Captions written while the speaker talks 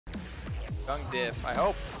Young diff. I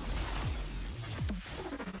hope.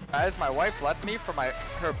 Guys, my wife left me for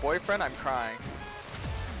her boyfriend. I'm crying.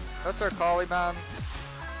 Professor Collie, man.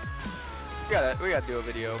 We gotta do a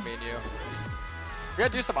video, me and you. We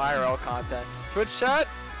gotta do some IRL content. Twitch chat,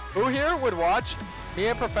 who here would watch me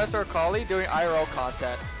and Professor Collie doing IRL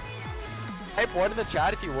content? Type 1 in the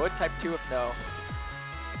chat if you would, type 2 if no.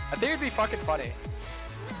 I think it'd be fucking funny.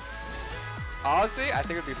 Honestly, I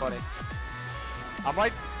think it'd be funny. I'm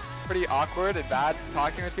like pretty awkward and bad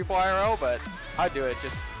talking with people IRL, but I'd do it.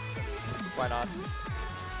 Just why not?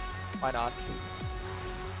 Why not?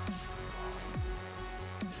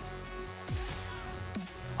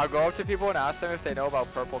 I'll go up to people and ask them if they know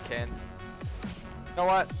about purple Kayn. You know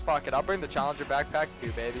what? Fuck it. I'll bring the challenger backpack to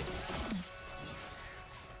you, baby.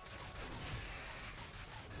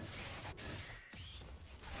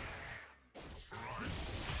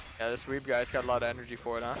 Yeah, this weeb guy's got a lot of energy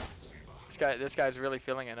for it, huh? This guy's really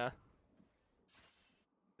feeling it, huh?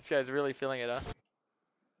 This guy's really feeling it, huh?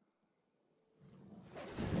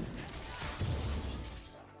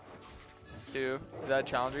 Is that a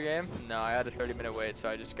challenger game? No, I had a 30-minute wait, so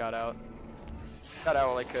I just got out. Got out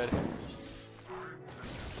while I could.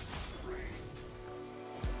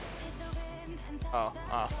 Oh,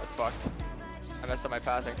 that's fucked. I messed up my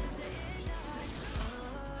pathing.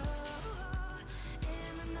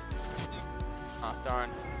 Oh, darn.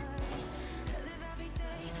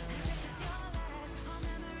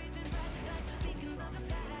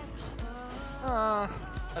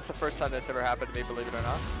 That's the first time that's ever happened to me, believe it or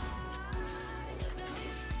not.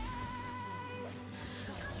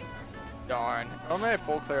 Darn. Normally I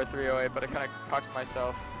full clear at 308, but I kind of cucked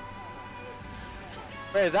myself.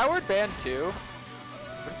 Wait, is that word banned too?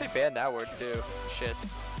 What if they banned that word too? Shit.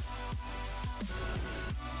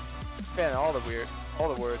 Ban all the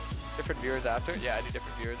words. Different viewers after? Yeah, I do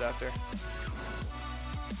different viewers after.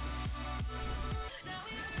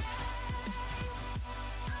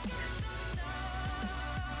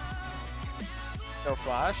 No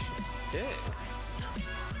flash? Yeah.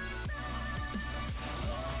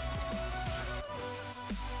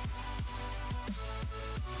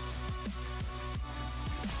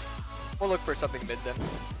 We'll look for something mid then.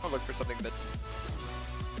 We'll look for something mid.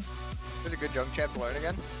 There's a good young champ to learn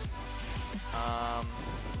again.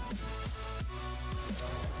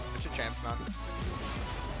 What's your champs, man?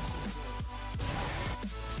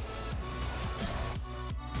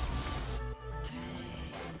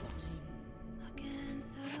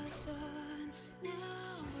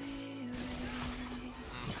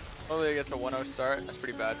 Hopefully it gets a 1-0 start. That's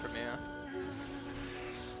pretty bad for me, huh?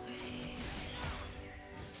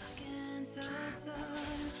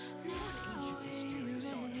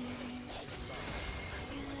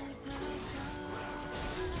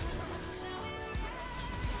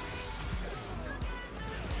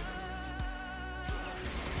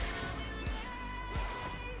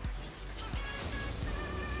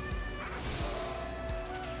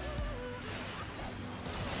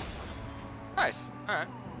 Nice. Alright.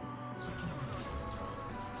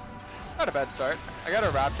 Not a bad start. I got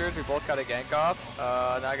our Raptors. We both got a gank off.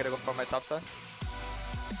 Now I gotta go for my top side.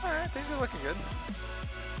 Alright, things are looking good.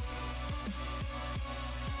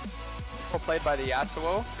 Well played by the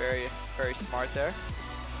Yasuo. Very, very smart there.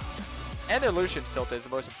 And the Lucian tilted is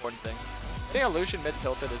the most important thing. I think a Lucian mid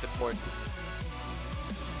tilted is important.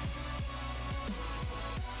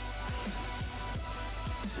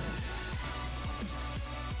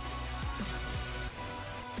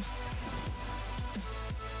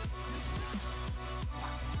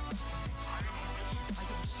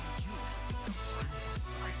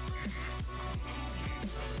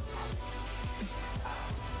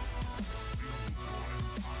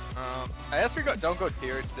 I guess we don't go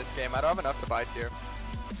tier this game. I don't have enough to buy tier.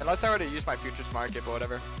 Unless I were to use my futures market, but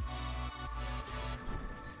whatever.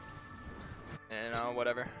 You know,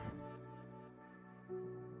 whatever.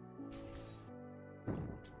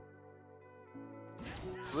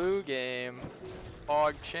 Blue game.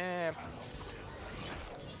 Fog champ.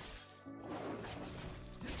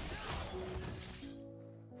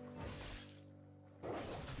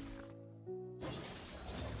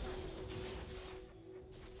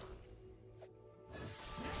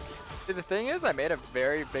 See, the thing is, I made a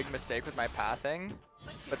very big mistake with my pathing,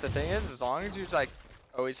 but the thing is, as long as you like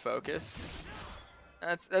always focus,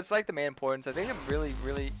 that's like the main importance. I think a really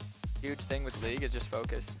huge thing with League is just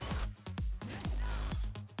focus.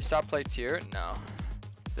 You stop play tier? No.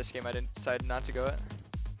 This game I decided not to go it.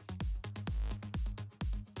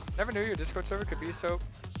 Never knew your Discord server could be so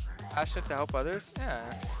passionate to help others. Yeah,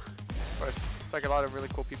 of course. It's like a lot of really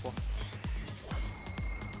cool people.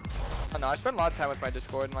 I don't know, I spend a lot of time with my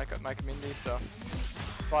Discord and like my community, so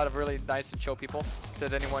A lot of really nice and chill people. If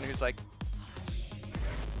there's anyone who's like,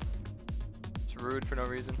 it's rude for no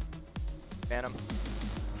reason, ban them.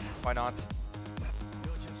 Why not?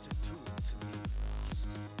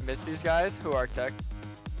 I miss these guys. Who Architect?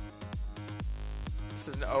 This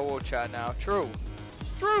is an OO chat now. True.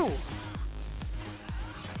 True.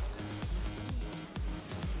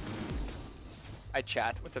 I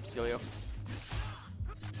chat. What's up, Celio?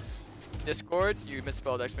 Discord? You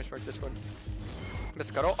misspelled exclamation mark Discord. Miss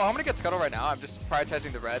Scuttle? Oh, I'm gonna get Scuttle right now. I'm just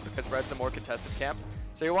prioritizing the red because red's the more contested camp.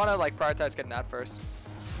 So you wanna like prioritize getting that first.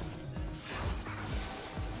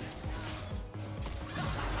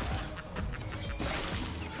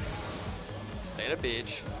 Data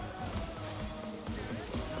beach.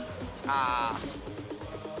 Ah.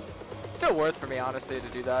 Still worth for me, honestly, to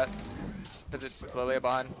do that. Because it was Lilia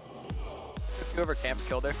behind. Whoever camps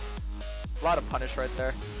killed her. A lot of punish right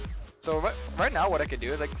there. So right now what I can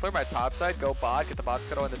do is I can clear my top side, go bot, get the bot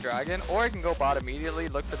scuttle and the dragon, or I can go bot immediately,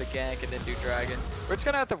 look for the gank, and then do dragon. We're just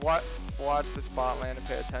gonna have to watch this bot lane and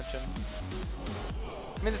pay attention.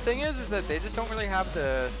 I mean, the thing is that they just don't really have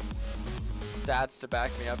the stats to back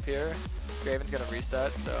me up here. Graven's gonna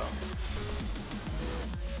reset, so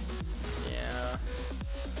yeah.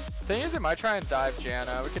 The thing is, they might try and dive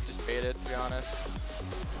Janna. We could just bait it, to be honest.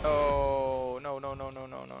 Oh, no, no, no, no,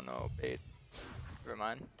 no, no, no, bait. Never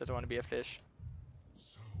mind. Doesn't want to be a fish.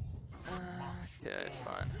 Yeah, it's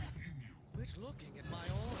fine.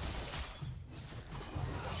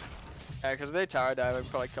 Yeah, because if they tower dive, I'd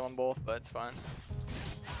probably kill them both, but it's fine.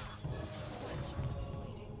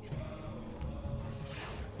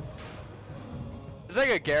 There's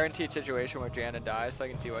like a guaranteed situation where Janna dies, so I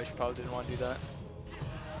can see why she probably didn't want to do that.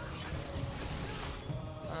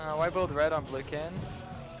 Why build red on blue Kayn?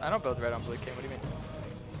 I don't build red on blue Kayn, what do you mean?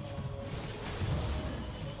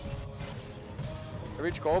 I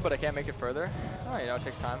reach gold, but I can't make it further. Oh, you know, it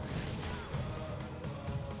takes time.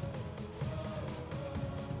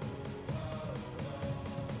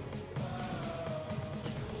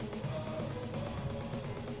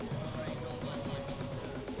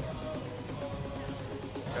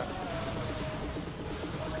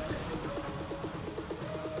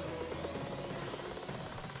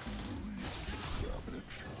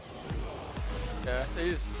 Yeah, they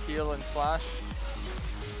use heal and flash.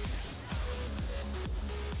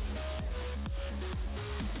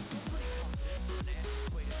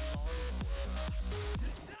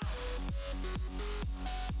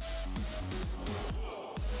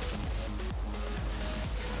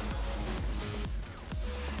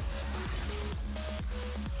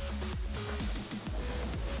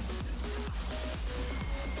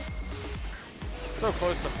 So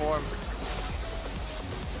close to form.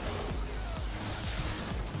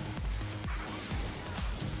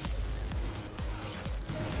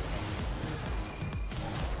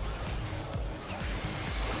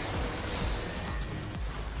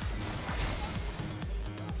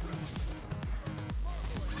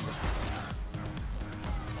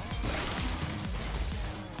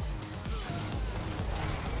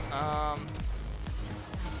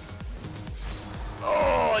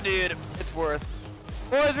 Oh, dude, it's worth.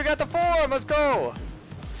 Boys, we got the form. Let's go.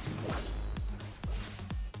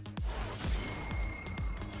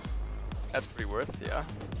 That's pretty worth, yeah.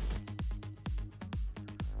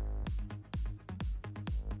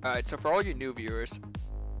 All right, so for all you new viewers,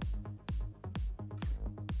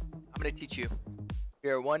 I'm gonna teach you. We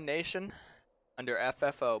are one nation under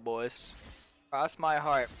FFO, boys. Cross my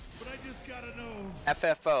heart. But I just gotta know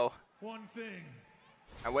FFO. one thing.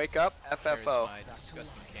 I wake up, FFO.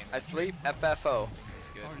 I sleep, FFO. Are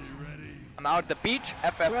you ready? I'm out at the beach,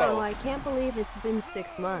 FFO. Bro, I can't believe it's been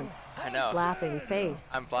 6 months. I know. Laughing face.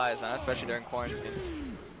 I'm flies, man, especially during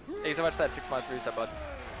quarantine. Thank you so much for that 6-month reset, bud.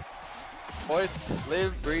 Boys,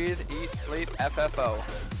 live, breathe, eat, sleep, FFO.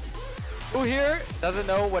 Who here doesn't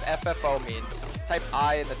know what FFO means? Type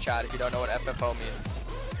I in the chat if you don't know what FFO means.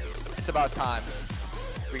 It's about time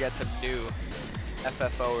we get some new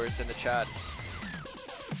FFOers in the chat.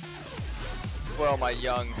 Well, my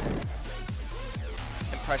young,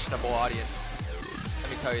 impressionable audience, let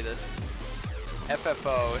me tell you this.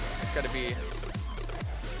 FFO is going to be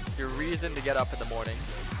your reason to get up in the morning,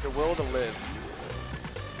 your will to live.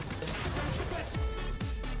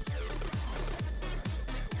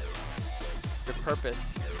 Your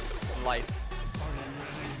purpose in life.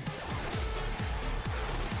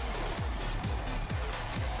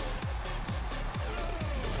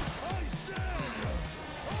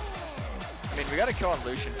 I mean, we gotta kill on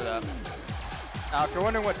Lucian for that. Now, if you're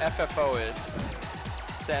wondering what FFO is,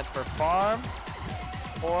 it stands for Farm,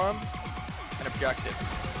 Form, and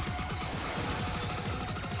Objectives.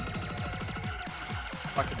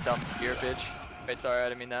 Fucking dumb gear, bitch. Wait, sorry, I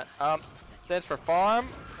didn't mean that. Stands for farm,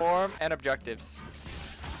 form, and objectives.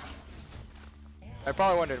 I'm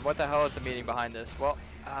probably wondering what the hell is the meaning behind this. Well,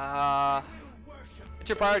 it's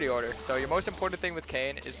your priority order. So your most important thing with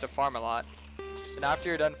Kayn is to farm a lot. And after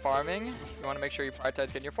you're done farming, you want to make sure you prioritize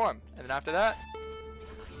getting your form. And then after that,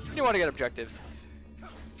 you want to get objectives.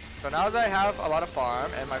 So now that I have a lot of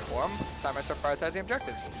farm and my form, it's time I start prioritizing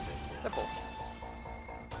objectives. Simple.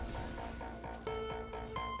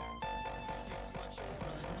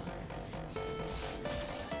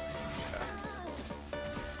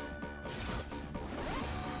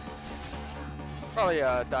 Probably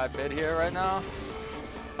dive mid here right now.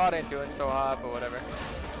 Bot ain't doing so hot, but whatever.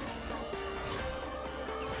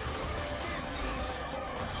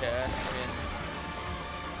 Yeah,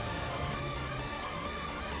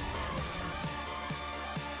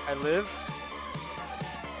 I live.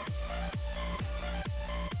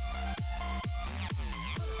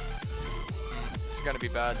 This is gonna be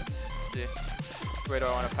bad. Let's see. Where do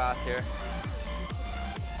I want to path here?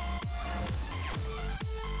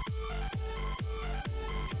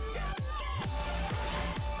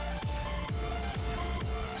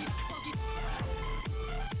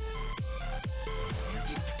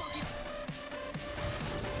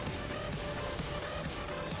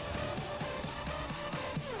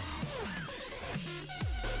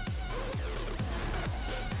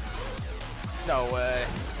 No way.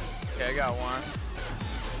 Okay, I got one.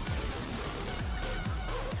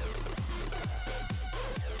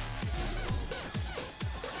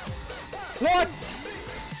 What?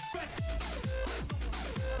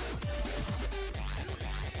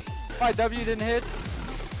 My W didn't hit?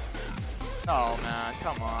 Oh man,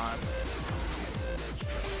 come on.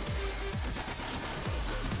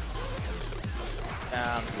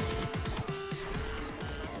 Damn.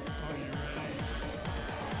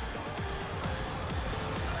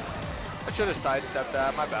 I should have sidestepped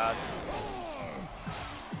that, my bad.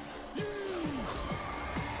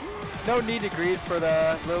 No need to greed for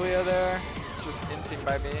the Lilia there. It's just inting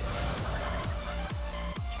by me.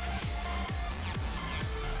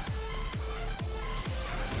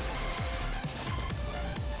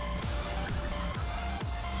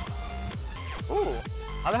 Ooh,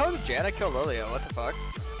 how the hell did Janna kill Lilia? What the fuck?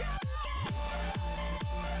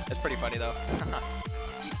 That's pretty funny though.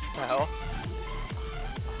 What the hell?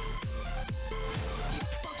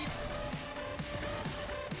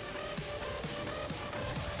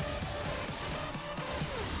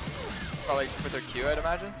 Probably with her Q, I'd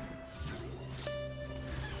imagine.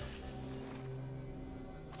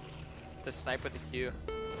 To snipe with the Q.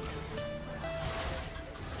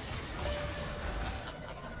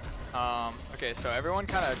 Okay, so everyone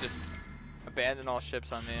kind of just abandoned all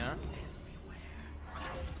ships on me, huh?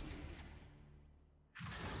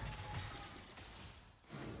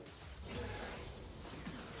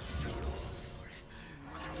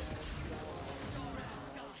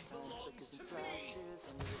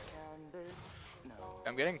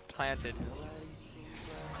 I'm getting planted.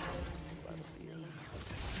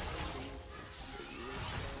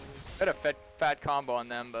 Got a fat combo on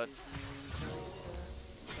them, but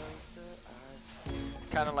it's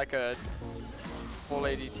kind of like a full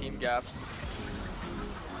AD team gap.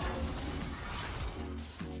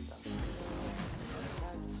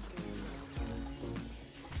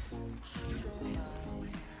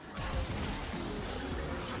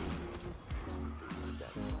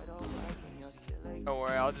 Don't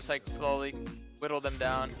worry, I'll just like slowly whittle them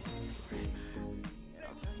down.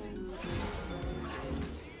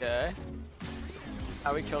 Okay.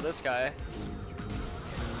 How we kill this guy?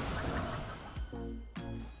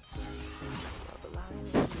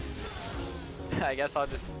 I guess I'll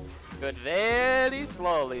just do it very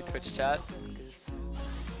slowly, Twitch chat.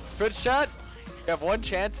 Twitch chat, you have one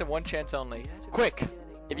chance and one chance only. Quick,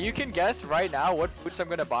 if you can guess right now what boots I'm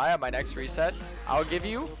gonna buy on my next reset, I'll give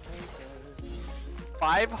you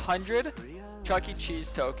 500 Chuck E.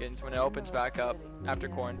 Cheese tokens when it opens back up after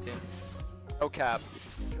quarantine. No cap.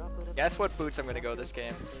 Guess what boots I'm gonna go this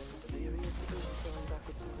game.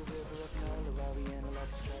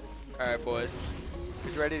 Alright boys.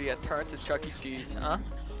 Who's ready to get turned to Chuck E. Cheese, huh?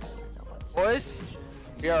 Boys,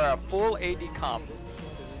 we are a full AD comp.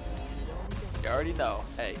 You already know.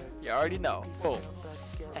 Hey, you already know. Boom.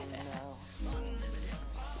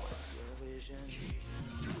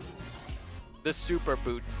 The super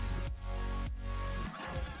boots.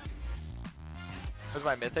 What's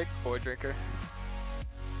my mythic? Board drinker.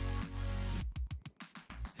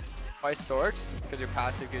 Why Sorks? Because your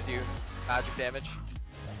passive gives you magic damage.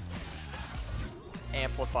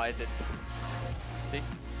 Amplifies it. See?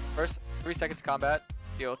 First 3 seconds of combat,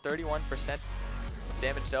 deal 31%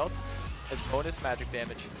 damage dealt as bonus magic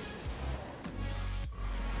damage.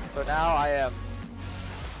 So now I am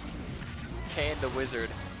Kayn the wizard.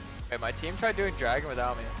 Wait, my team tried doing dragon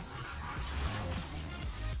without me.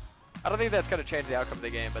 I don't think that's gonna change the outcome of the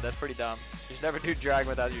game, but that's pretty dumb. You should never do dragon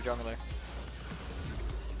without your jungler.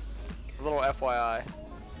 A little FYI.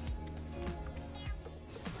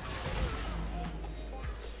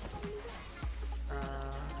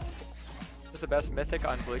 This is the best mythic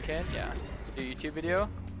on Blue Kayn? Yeah. Do YouTube video?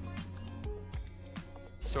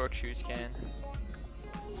 Stork shoes Kayn.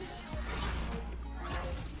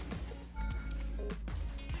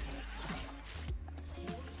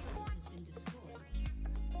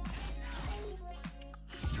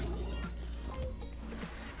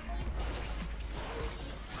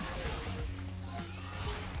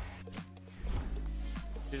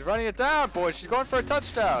 She's running it down, boys. She's going for a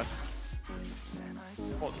touchdown.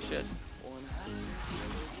 Holy shit.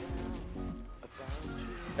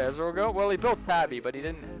 Ezreal go? Well, he built Tabby, but he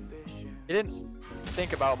didn't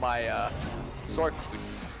think about my sword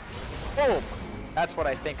boots. Boom! That's what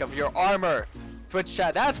I think of your armor, Twitch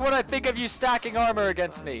chat. That's what I think of you stacking armor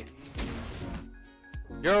against me.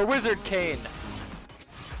 You're a wizard, Kayn.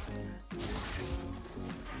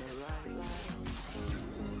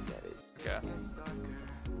 Okay.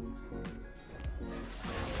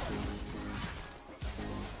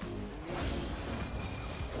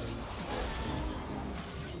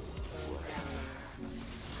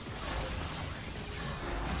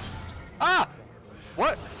 Ah!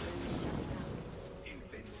 What?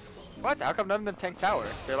 What? How come none of them tank tower?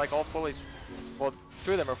 They're like all fully. Well,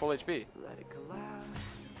 2 of them are full HP.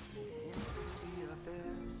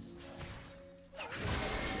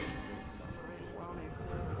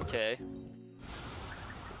 Okay.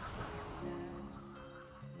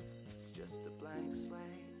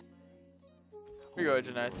 Here you go,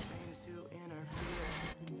 Jeanette.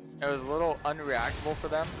 It was a little unreactable for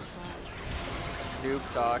them. It's noob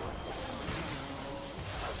talk.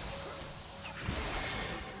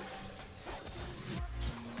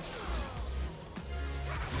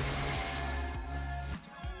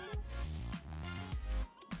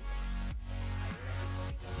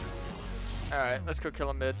 Alright, let's go kill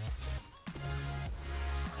him mid.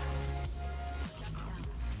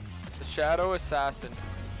 The Shadow Assassin.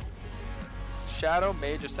 Shadow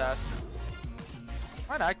Mage Assassin.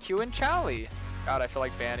 Why not Q and Charlie? God, I feel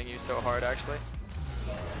like banning you so hard, actually.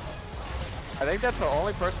 I think that's the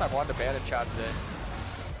only person I've wanted to ban in chat today.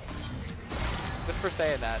 Just for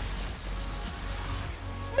saying that.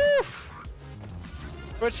 Woof!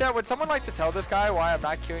 But chat, would someone like to tell this guy why I'm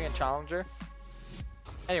not queuing in Challenger?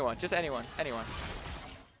 Anyone, just anyone, anyone.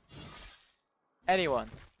 Anyone.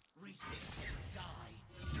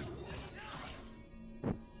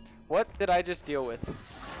 What did I just deal with?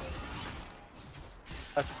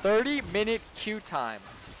 A 30-minute queue time.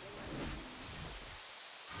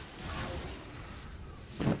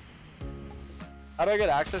 How do I get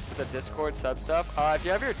access to the Discord sub stuff? If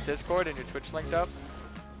you have your Discord and your Twitch linked up.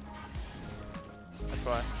 That's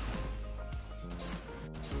why.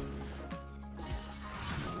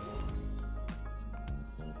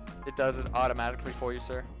 It does it automatically for you,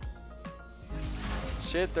 sir.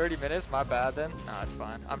 Shit, 30 minutes? My bad then. Nah, it's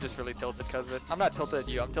fine. I'm just really tilted because of it. I'm not tilted at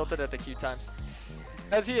you. I'm tilted at the queue times.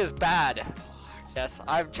 Because he is bad. Yes,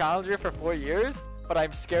 I've challenged you for 4 years, but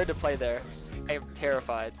I'm scared to play there. I am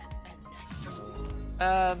terrified.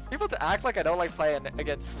 People to act like I don't like playing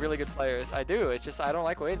against really good players. I do. It's just I don't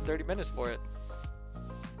like waiting 30 minutes for it. I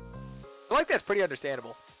feel like that's pretty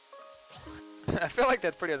understandable. I feel like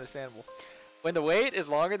that's pretty understandable. When the wait is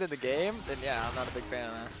longer than the game, then yeah, I'm not a big fan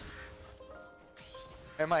of that.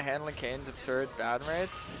 Am I handling Kayn's absurd bad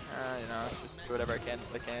rates? You know, just do whatever I can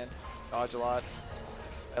if I can. Dodge a lot.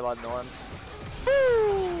 A lot of norms.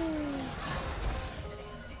 Woo!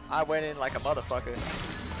 I went in like a motherfucker.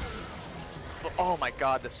 Oh my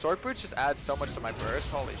god, the Stork Boots just adds so much to my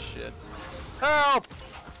burst. Holy shit. Help!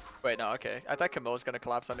 Wait, no, okay. I thought Camille was gonna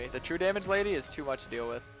collapse on me. The true damage lady is too much to deal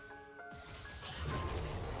with.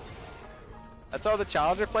 That's how the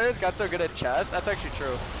Challenger players got so good at chess. That's actually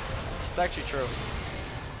true. It's actually true.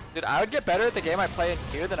 Dude, I would get better at the game I play in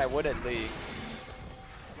Q than I would in League.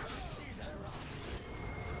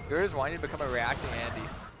 Viewers want you to become a reacting Andy.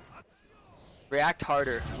 React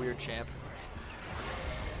harder, weird champ.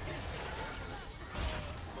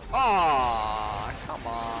 Aww, come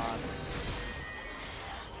on.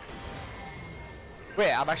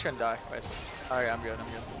 Wait, I'm actually gonna die. Wait. Alright, I'm good, I'm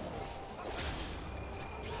good.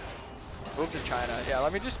 Move to China. Yeah,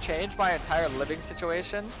 let me just change my entire living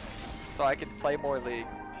situation so I can play more League.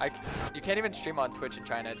 You can't even stream on Twitch in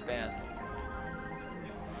China, it's banned.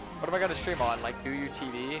 What am I gonna stream on? Like, Do You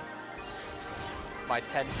TV? My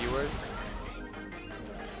 10 viewers.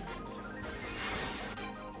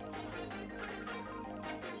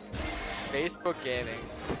 Facebook gaming.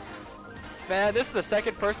 Man, this is the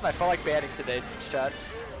second person I felt like banning today, chat.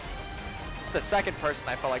 This is the second person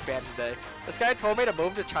I felt like banning today. This guy told me to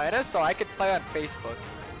move to China so I could play on Facebook.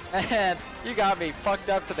 Man, you got me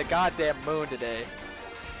fucked up to the goddamn moon today.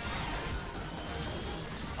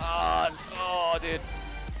 Oh, dude.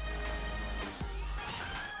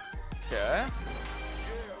 Okay.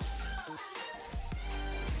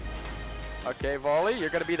 Okay, volley, you're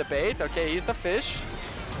gonna be the bait. Okay, he's the fish.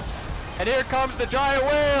 And here comes the giant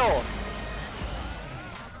whale!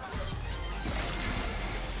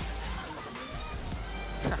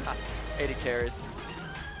 80 carries.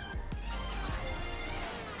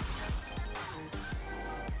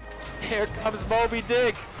 Here comes Moby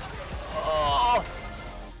Dick! Oh!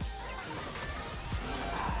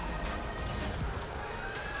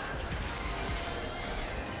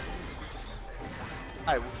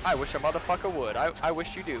 I wish a motherfucker would. I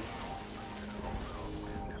wish you do.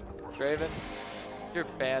 Draven, you're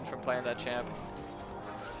banned from playing that champ.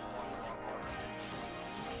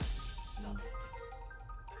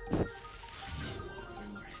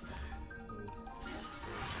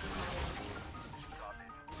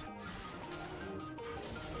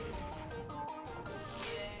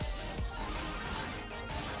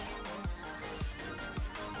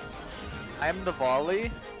 I'm the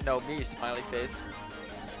volley? No, me, smiley face.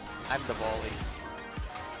 I'm the volley.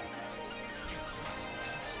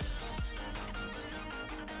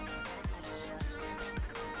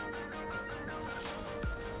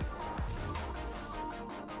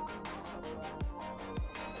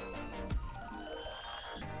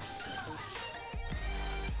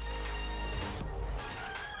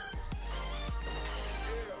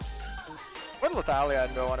 What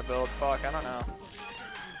Lethalia do I want to build? Fuck, I don't know.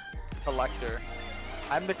 Collector.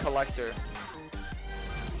 I'm the collector.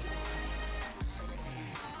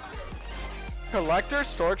 Collector,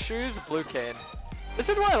 Stork Shoes, Blue Kayn. This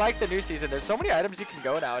is why I like the new season. There's so many items you can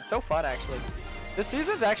go now. It's so fun, actually. This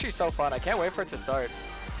season's actually so fun. I can't wait for it to start.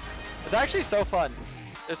 It's actually so fun.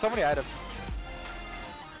 There's so many items.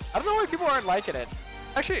 I don't know why people aren't liking it.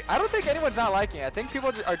 Actually, I don't think anyone's not liking it. I think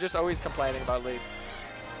people are just always complaining about League.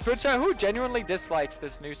 Twitch chat, who genuinely dislikes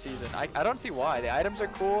this new season? I don't see why. The items are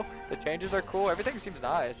cool. The changes are cool. Everything seems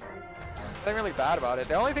nice. Nothing really bad about it.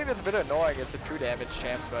 The only thing that's a bit annoying is the true damage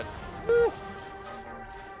champs, but... Woo!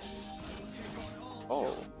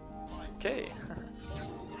 Oh. Okay.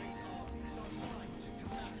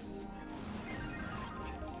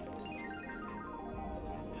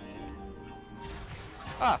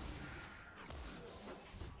 Ah.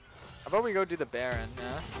 How about we go do the Baron,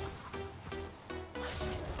 yeah?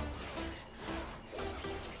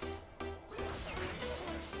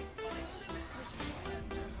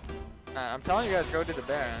 I'm telling you guys to go do the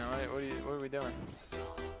Baron. What are we doing?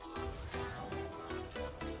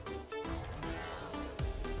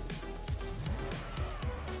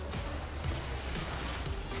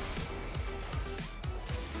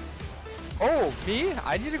 Oh, me?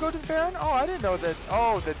 I need to go to the Baron? Oh, I didn't know that.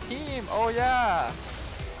 Oh, the team. Oh, yeah.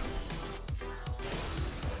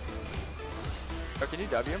 Oh, can you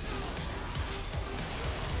W?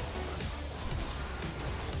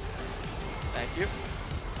 Thank you.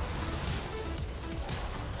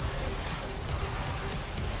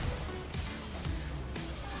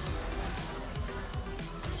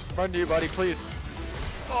 Run to you, buddy, please.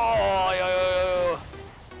 Oh, yo.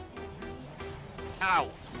 Ow.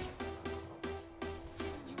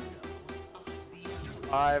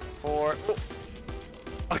 5, 4. Oh.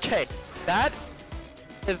 Okay, that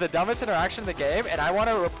is the dumbest interaction in the game, and I want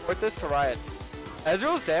to report this to Riot.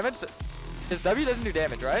 Ezreal's damage, his W doesn't do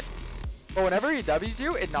damage, right? But whenever he W's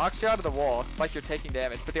you, it knocks you out of the wall, like you're taking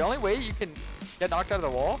damage. But the only way you can get knocked out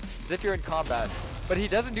of the wall is if you're in combat. But he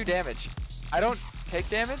doesn't do damage. I don't take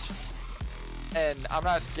damage, and I'm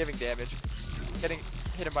not giving damage. Getting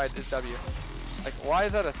hit him by his W. Like, why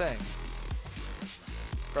is that a thing?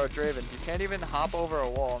 Bro, Draven, you can't even hop over a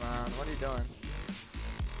wall, man. What are you doing?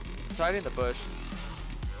 He's hiding in the bush.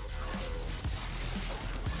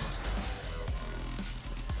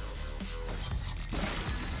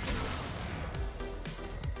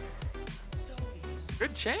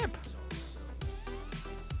 Good champ.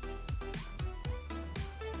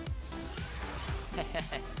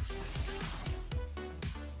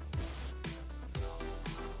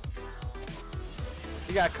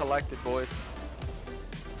 You got collected, boys.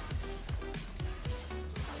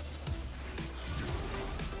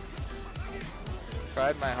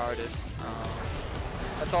 Tried my hardest.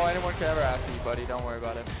 That's all anyone can ever ask you, buddy. Don't worry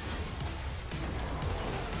about it.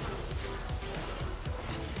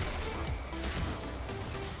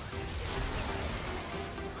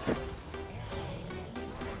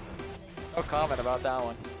 No comment about that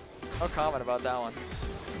one. No comment about that one.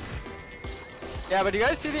 Yeah, but do you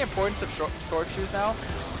guys see the importance of sword shoes now?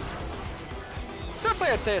 It's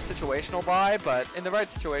definitely, I'd say, a situational buy, but in the right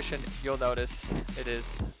situation, you'll notice it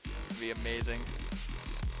is be amazing.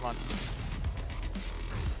 Come on.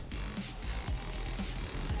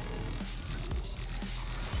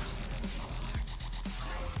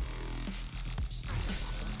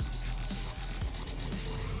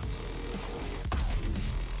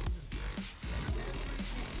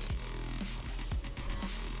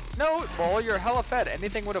 No, Bull, you're hella fed.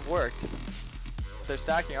 Anything would have worked. They're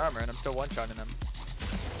stacking armor and I'm still one-shotting them.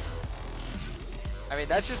 I mean,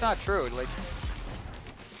 that's just not true. Like,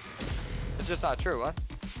 it's just not true, what?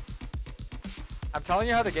 I'm telling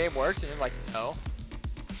you how the game works and you're like, no.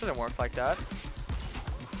 It doesn't work like that.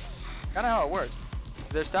 Kinda how it works. If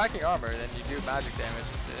they're stacking armor and then you do magic damage,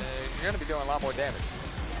 you're gonna be doing a lot more damage.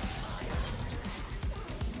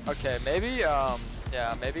 Okay, maybe,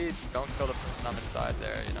 yeah, maybe don't kill the person I'm inside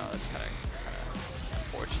there. You know, that's kind of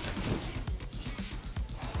unfortunate.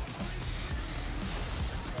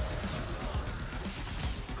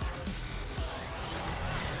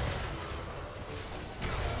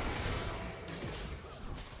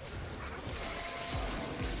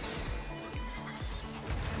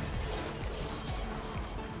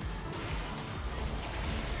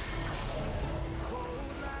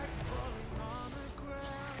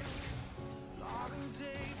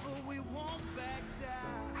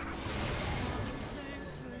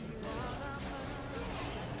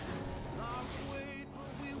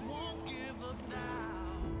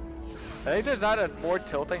 I think there's not a more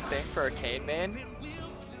tilting thing for a Kayn main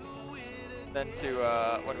than to,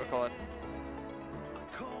 what do we call it?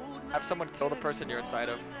 Have someone kill the person you're inside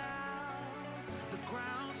of.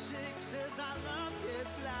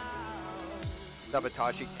 What's up,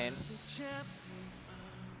 Itachi Kayn?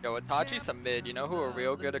 Yo, Itachi's a mid. You know who a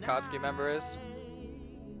real good Akatsuki member is?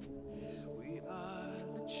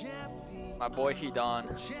 My boy Hidan.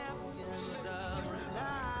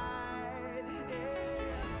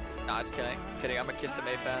 Nah, it's kidding. Kidding, I'm a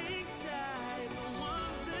Kisame fan.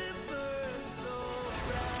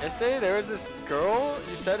 Yesterday, there was this girl,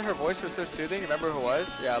 you said her voice was so soothing. Remember who it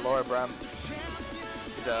was? Yeah, Laura Brem.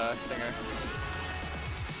 She's a singer.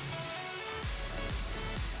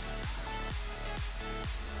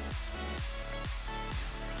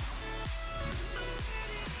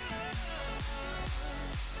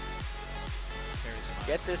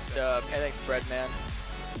 Get this dub. Hey, thanks, bread man.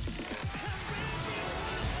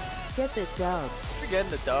 Get this dub. We're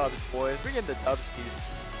getting the dubs, boys. We're getting the dubskis.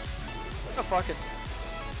 What the fucking...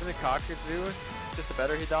 Isn't Kakuzu just a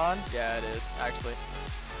better Hidan? Yeah, it is, actually.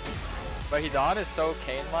 But Hidan is so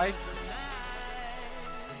Kayn-like.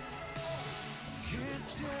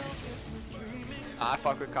 I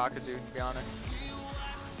fuck with Kakuzu, to be honest.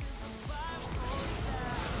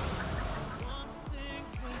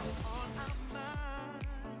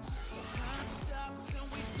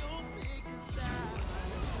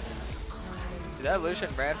 Dude, that Lucian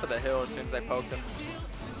ran for the hill as soon as I poked him.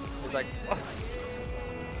 He's like, oh.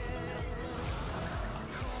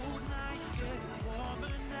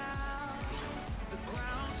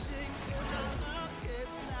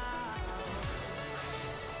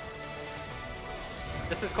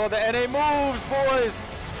 This is called the NA moves, boys!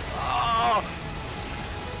 Oh.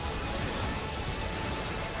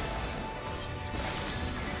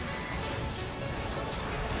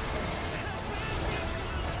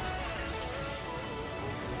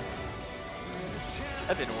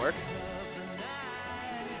 That didn't work.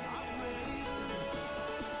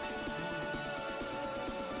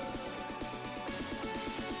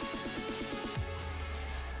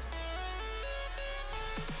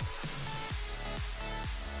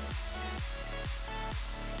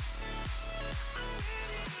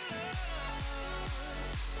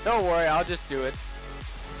 Don't worry, I'll just do it.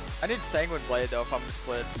 I need Sanguine Blade though if I'm gonna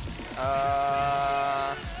split.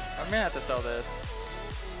 I'm gonna have to sell this.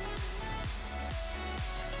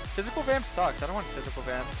 Physical Vamp sucks. I don't want physical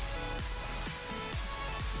Vamps.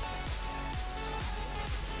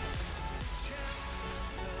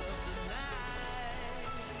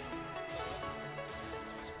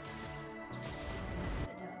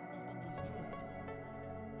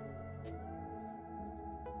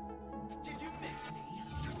 Did you miss me?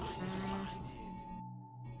 I did.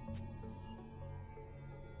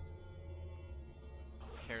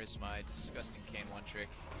 Karasmai, disgusting Kayn one trick.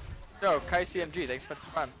 Yo, Kai CMG, thanks so much for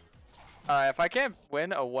the time. If I can't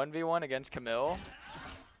win a 1v1 against Camille,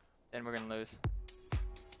 then we're gonna lose.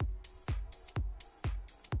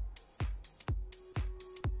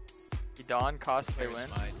 Don cosplay win.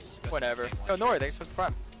 Whatever. Yo, Nori, thanks so much for the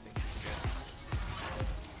time. Thinks he's good.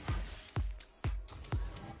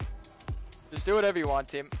 Just do whatever you want,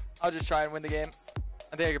 team. I'll just try and win the game.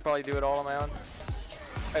 I think I could probably do it all on my own.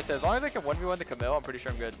 Like I said, as long as I can 1v1 the Camille, I'm pretty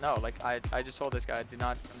sure I'm good. No, like, I just told this guy, do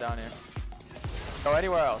not come down here. Go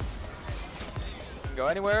anywhere else. You can go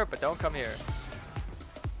anywhere, but don't come here.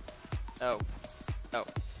 No. No.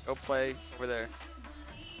 Go play over there.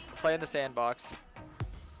 Play in the sandbox.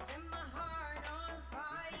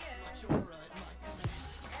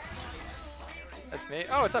 That's me.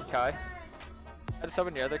 Oh, what's up, Kai? I just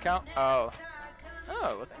opened your other account. Oh.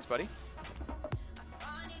 Oh, well, thanks, buddy.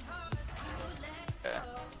 Okay.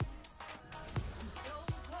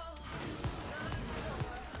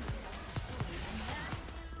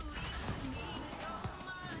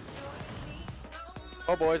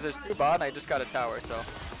 Oh, boys, there's 2 bot, and I just got a tower, so.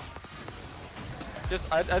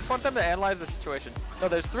 I just want them to analyze the situation. No,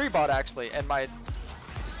 there's 3 bot, actually, and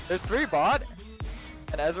there's 3 bot,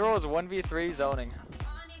 and Ezreal is 1v3 zoning.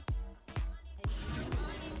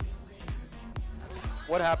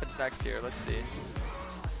 What happens next here? Let's see.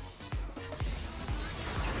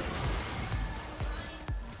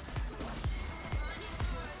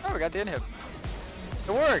 Oh, we got the inhib.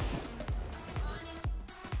 It worked!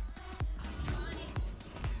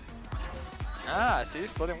 Ah, see,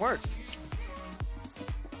 splitting works.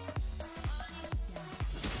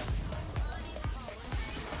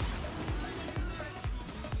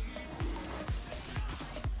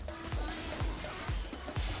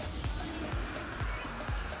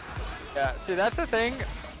 Yeah, see, that's the thing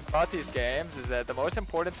about these games, is that the most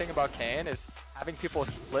important thing about Kayn is having people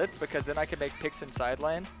split, because then I can make picks in side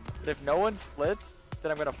lane. But if no one splits,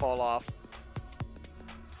 then I'm gonna fall off.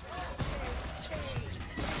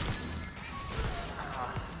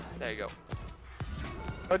 There you go.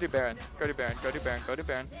 Go do Baron. Go do Baron. Go do Baron. Go do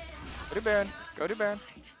Baron. Go do Baron. Go do Baron.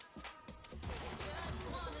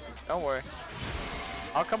 Don't worry.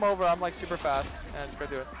 I'll come over. I'm like super fast. Yeah, just go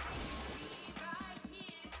do it.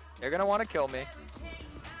 You're gonna want to kill me.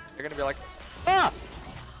 You're gonna be like, ah!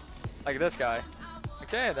 Like this guy.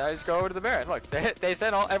 Okay, then I just go over to the Baron. Look, they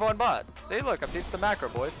said everyone bought. See, look, I'm teaching the macro,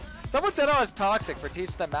 boys. Someone said I was toxic for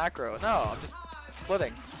teaching them macro. No, I'm just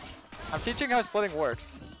splitting. I'm teaching how splitting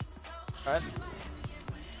works. Alright?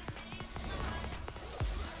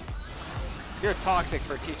 You're toxic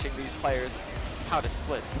for teaching these players how to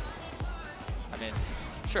split. I mean,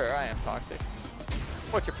 sure, I am toxic.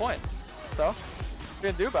 What's your point? So? What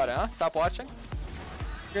you gonna do about it, huh? Stop watching?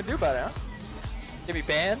 What you gonna do about it, huh? Get me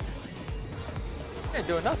banned? You ain't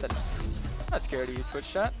doing nothing. I'm not scared of you,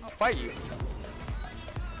 Twitch chat. I'll fight you.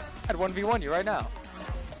 I'd 1v1 you right now.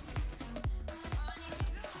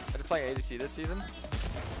 I've been playing ADC this season.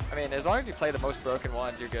 I mean, as long as you play the most broken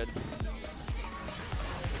ones, you're good.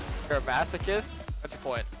 You're a masochist? What's your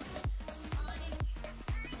point?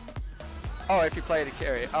 Oh, if you play AD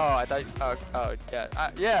carry. Oh, I thought. Oh,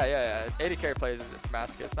 yeah. Yeah. AD carry plays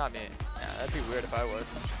masochist, not me. Yeah, that'd be weird if I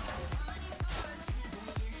was.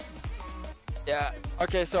 Yeah.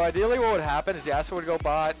 Okay, so ideally what would happen is Yasuo would go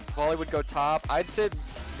bot, Volley would go top. I'd sit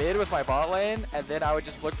mid with my bot lane, and then I would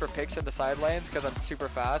just look for picks in the side lanes because I'm super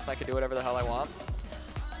fast and I can do whatever the hell I want.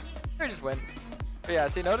 Or just win. But yeah,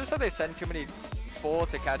 see, notice how they send too many people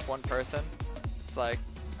to catch one person? It's like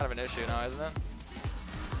kind of an issue now, isn't it?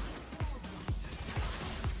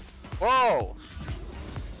 Whoa!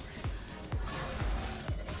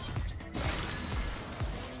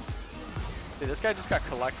 Dude, this guy just got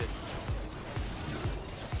collected.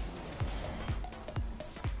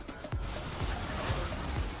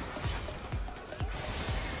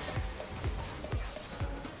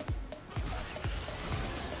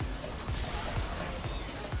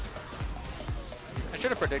 I should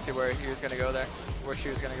have predicted where he was gonna go there. Where she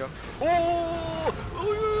was gonna go. Oh!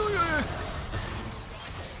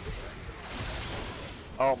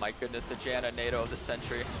 Oh my goodness, the Janna NATO of the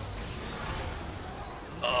century.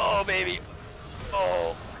 Oh baby.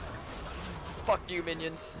 Oh. Fuck you,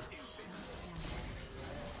 minions.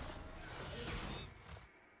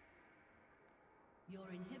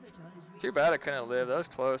 Too bad I couldn't live. That was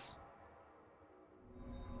close.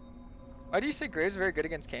 Why do you say Graves is very good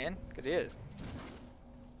against Kayn? Because he is.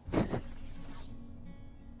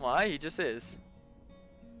 Why? He just is.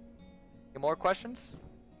 Any more questions?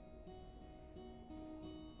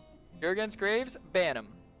 You're against Graves? Ban him.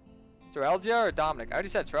 Terelgia or Dominic? I already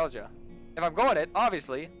said Terelgia. If I'm going it,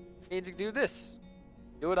 obviously, it means you do this.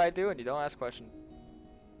 Do what I do and you don't ask questions.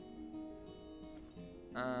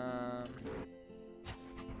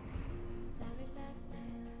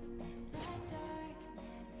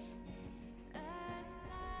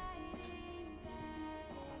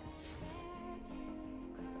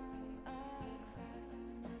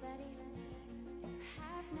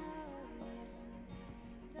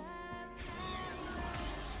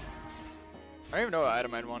 I don't even know what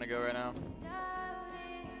item I'd want to go right now.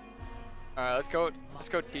 Alright, let's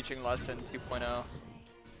go teaching lesson 2.0.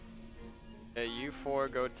 Yeah, you four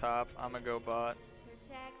go top, I'ma go bot.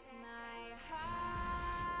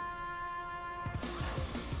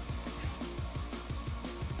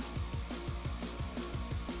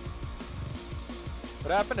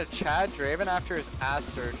 What happened to Chad Draven after his ass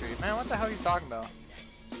surgery? Man, what the hell are you talking about?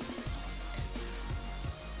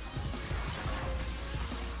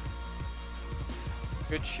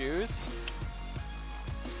 Good shoes.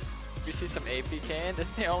 You see some AP, Kayn? This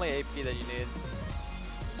is the only AP that you need.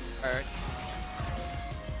 Alright.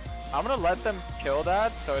 I'm gonna let them kill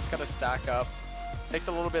that, so it's gonna stack up. Takes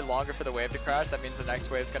a little bit longer for the wave to crash. That means the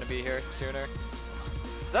next wave's gonna be here sooner.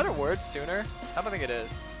 Is that a word, sooner? I don't think it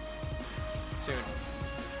is. Soon.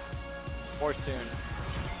 More soon.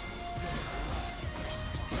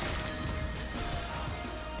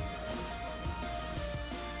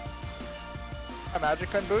 A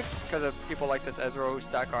magic gun boots because of people like this Ezreal who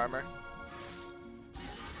stack armor.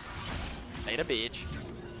 Ain't a beach.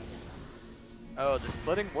 Oh, the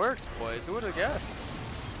splitting works, boys. Who would have guessed?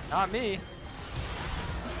 Not me.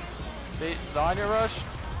 See, Zanya rush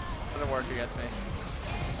doesn't work against me.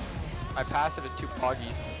 My passive is 2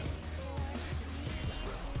 poggies.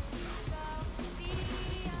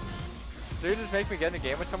 Does dude just make me get in a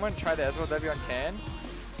game with someone and try the Ezreal W on Kayn?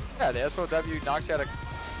 Yeah, the Ezreal W knocks you out of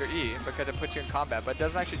your E because it puts you in combat, but it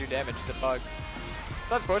doesn't actually do damage. It's a bug. It's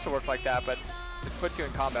not supposed to work like that, but it puts you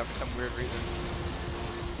in combat for some weird reason.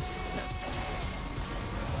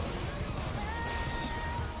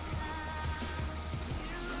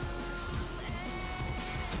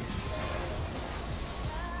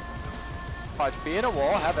 Watch, be in a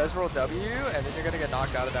wall, have Ezreal W, and then you're gonna get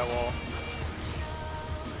knocked out of that wall.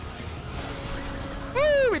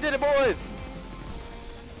 Woo! We did it, boys!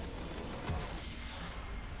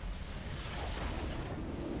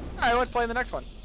 Alright, let's play in the next one.